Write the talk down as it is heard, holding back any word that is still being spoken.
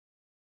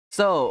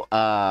So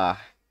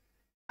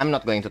I'm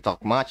not going to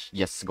talk much,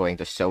 just going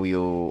to show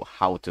you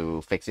how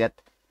to fix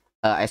it.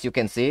 As you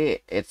can see,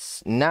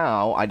 it's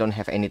now I don't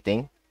have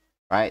anything,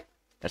 right?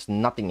 There's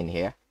nothing in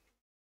here.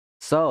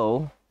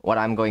 So what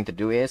I'm going to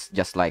do is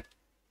just like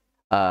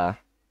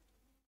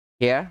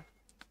here,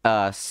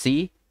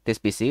 C, this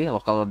PC,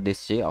 local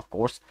disk C, of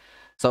course.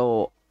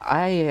 So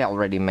I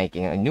already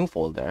making a new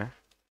folder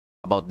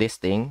about this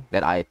thing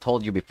that I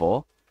told you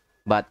before,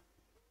 but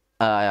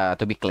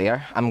to be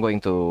clear, I'm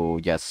going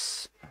to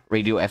just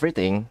redo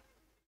everything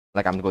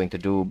like I'm going to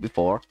do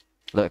before.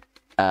 Look,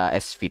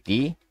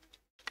 SVT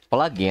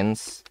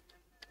plugins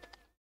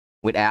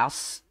with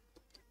S,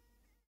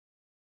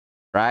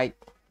 right?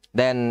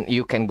 Then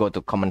you can go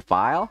to common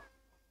file,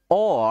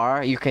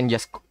 or you can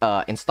just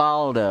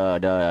install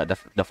the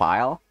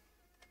file,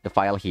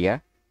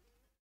 here,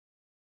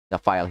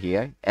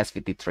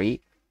 SVT3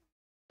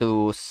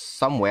 to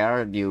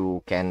somewhere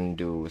you can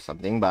do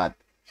something, but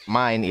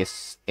mine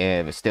is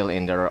still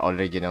in the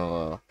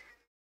original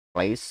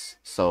place.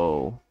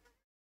 So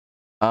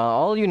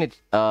all you need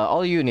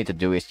to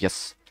do is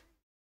just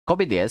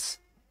copy this,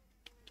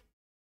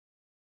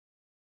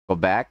 go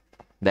back,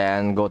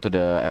 then go to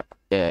the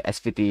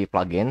SVT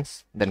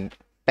plugins, then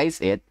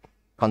paste it,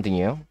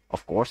 continue,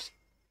 of course.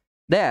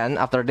 Then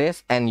after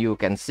this, and you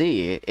can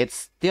see it's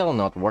still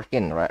not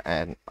working, right?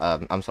 And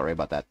I'm sorry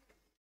about that.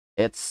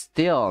 It's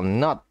still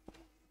not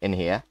in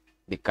here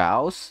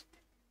because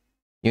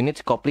you need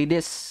to copy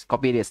this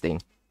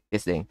thing,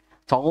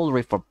 total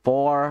reverb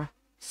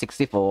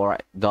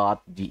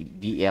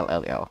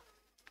 464.dll,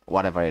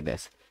 whatever it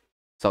is.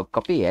 So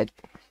copy it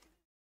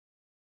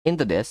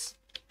into this.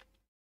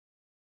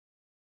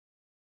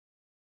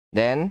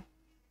 Then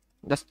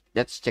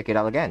let's check it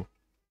out again.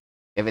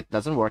 If it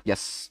doesn't work,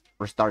 just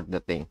restart the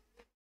thing.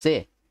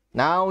 See,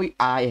 now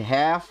I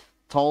have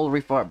total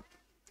reverb.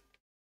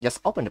 Just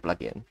open the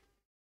plugin.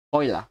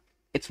 Voila,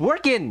 it's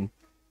working.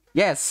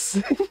 Yes.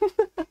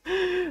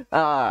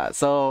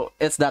 So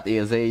it's that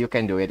easy. You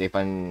can do it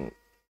even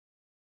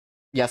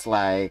just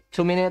like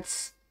 2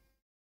 minutes.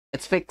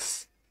 It's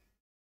fixed.